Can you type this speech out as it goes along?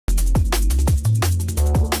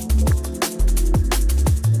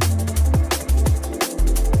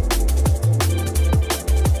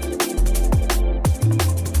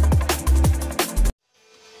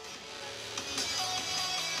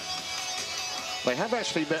They have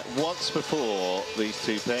actually met once before, these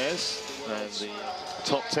two pairs, and the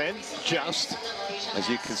top 10, just, as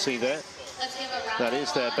you can see there, that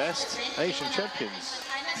is their best Asian champions.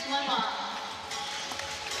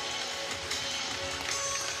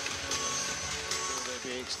 Will they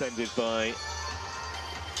be extended by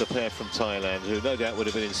the pair from Thailand, who no doubt would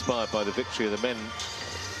have been inspired by the victory of the men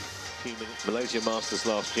Malaysia Masters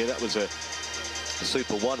last year? That was a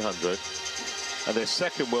Super 100, and their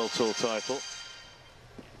second World Tour title.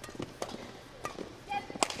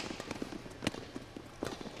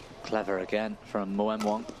 Clever again from Muen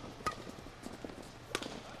Won.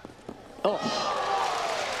 Oh!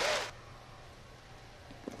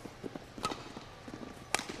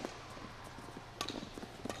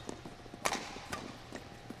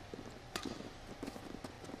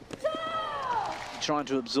 Trying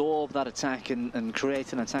to absorb that attack and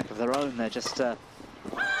create an attack of their own. They're just... oh,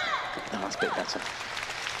 that's a bit better.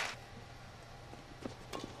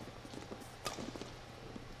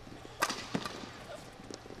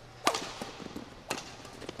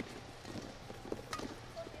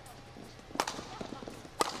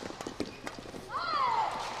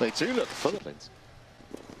 They do look full of it.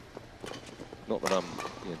 Not that I'm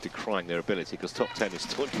decrying their ability, because top 10 is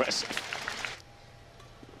still impressive.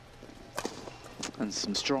 And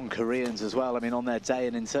some strong Koreans as well. I mean, on their day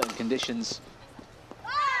and in certain conditions.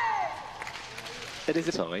 It is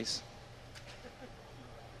a ties.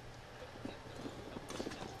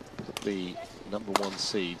 The #1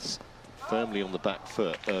 seeds firmly on the back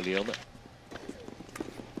foot early on.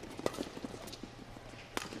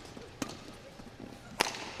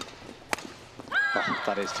 Oh,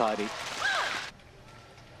 that is tidy.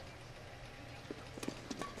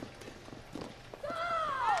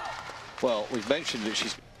 Well, we've mentioned that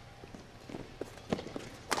she's...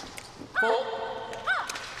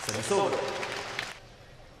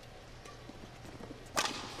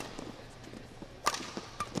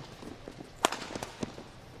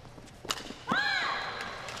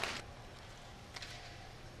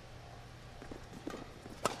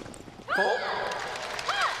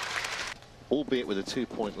 Albeit with a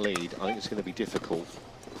 2-point lead, I think it's going to be difficult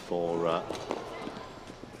for a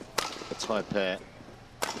Thai pair.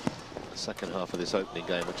 The second half of this opening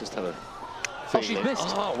game, I just have a feeling. Oh, she's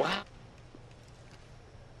missed. Oh, wow.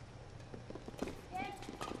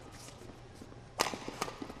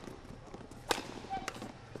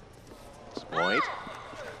 It's wide.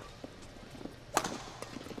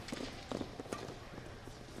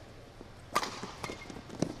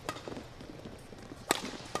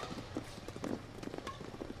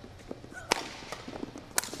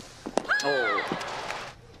 Oh.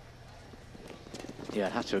 Yeah,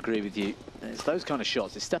 I'd have to agree with you. It's those kind of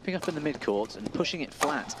shots. It's stepping up in the mid-court and pushing it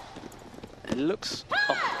flat. It looks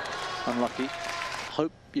unlucky.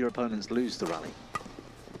 Hope your opponents lose the rally.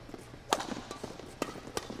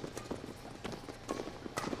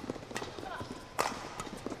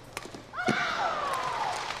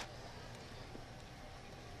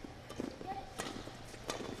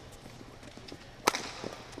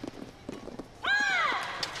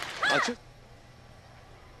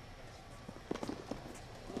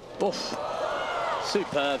 Oof.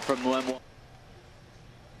 Superb from Muen Won.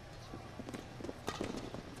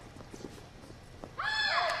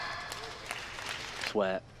 It's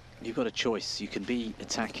where you've got a choice. You can be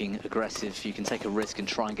attacking, aggressive, you can take a risk and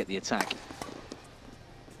try and get the attack.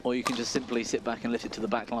 Or you can just simply sit back and lift it to the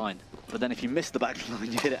back line. But then if you miss the back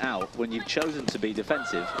line, you hit it out. When you've chosen to be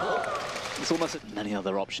defensive, it's almost many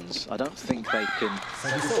other options. I don't think they can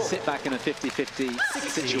sit back in a 50-50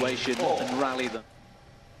 situation and rally them.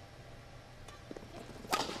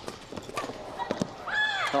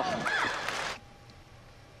 Oh.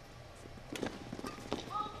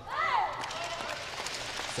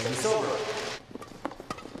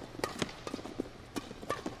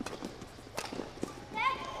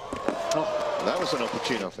 Oh, that was an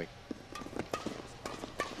opportune, I think.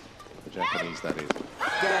 The Japanese, that is.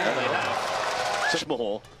 And they have such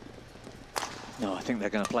more. No, I think they're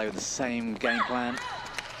going to play with the same game plan.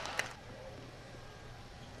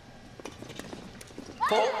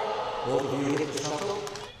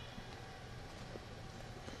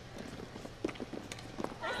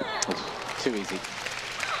 Too easy.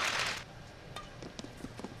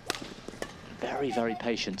 Very, very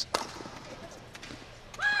patient.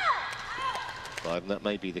 Well, and that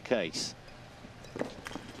may be the case.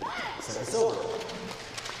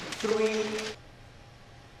 3.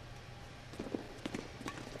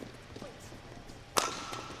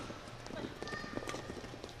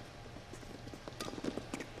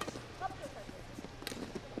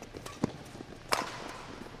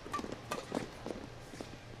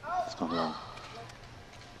 It's gone long.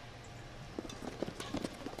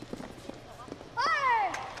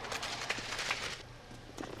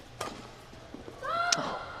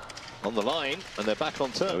 on the line, and they're back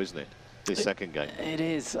on turn, isn't it? This second game. It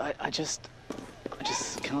is. I just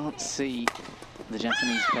can't see the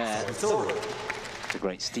Japanese pair. The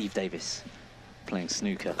great Steve Davis playing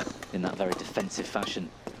snooker in that very defensive fashion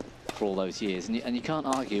for all those years, and you can't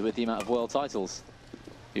argue with the amount of world titles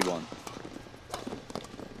he won.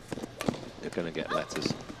 You're going to get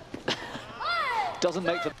letters. Doesn't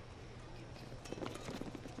make the.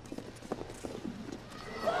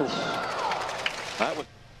 That was.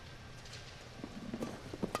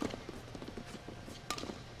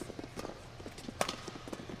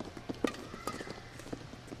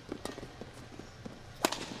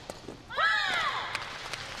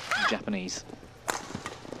 Japanese.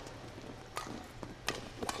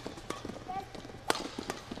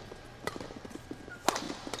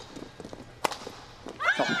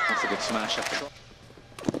 Oh, that's a good smash.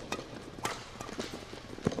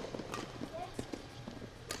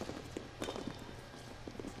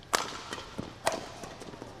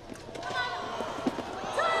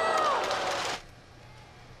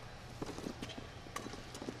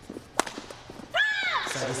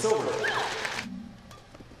 Service over.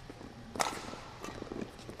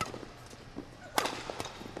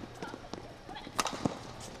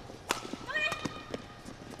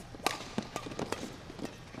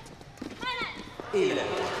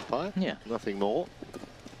 Yeah. Nothing more.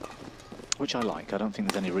 Which I like. I don't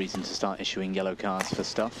think there's any reason to start issuing yellow cards for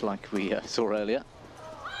stuff like we saw earlier.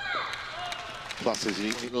 Plus, as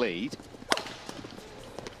you lead.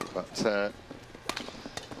 But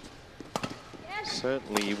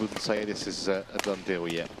certainly you wouldn't say this is a done deal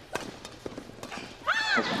yet.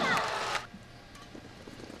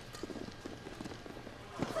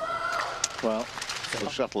 Well, the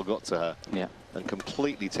shuttle got to her. Yeah. And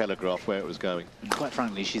completely telegraphed where it was going. Quite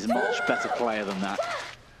frankly, she's a much better player than that.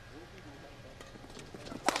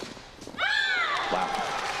 Wow.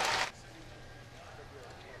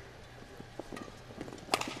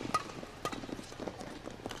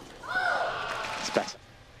 It's better.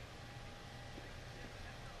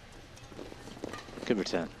 Good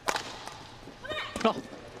return. Oh.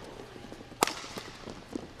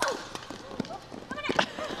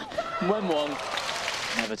 Muein Won.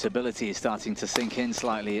 Inevitability is starting to sink in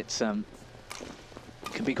slightly. It's can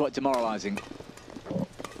be quite demoralising.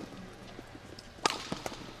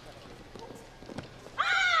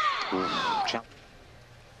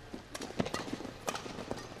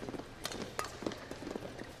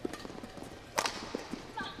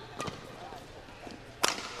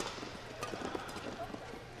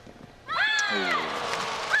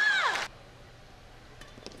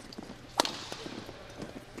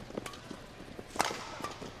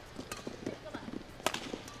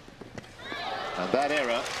 And that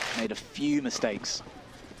error made a few mistakes,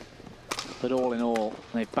 but all in all,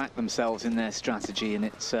 they've backed themselves in their strategy, and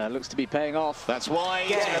it looks to be paying off. That's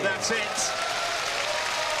wide, and that's it.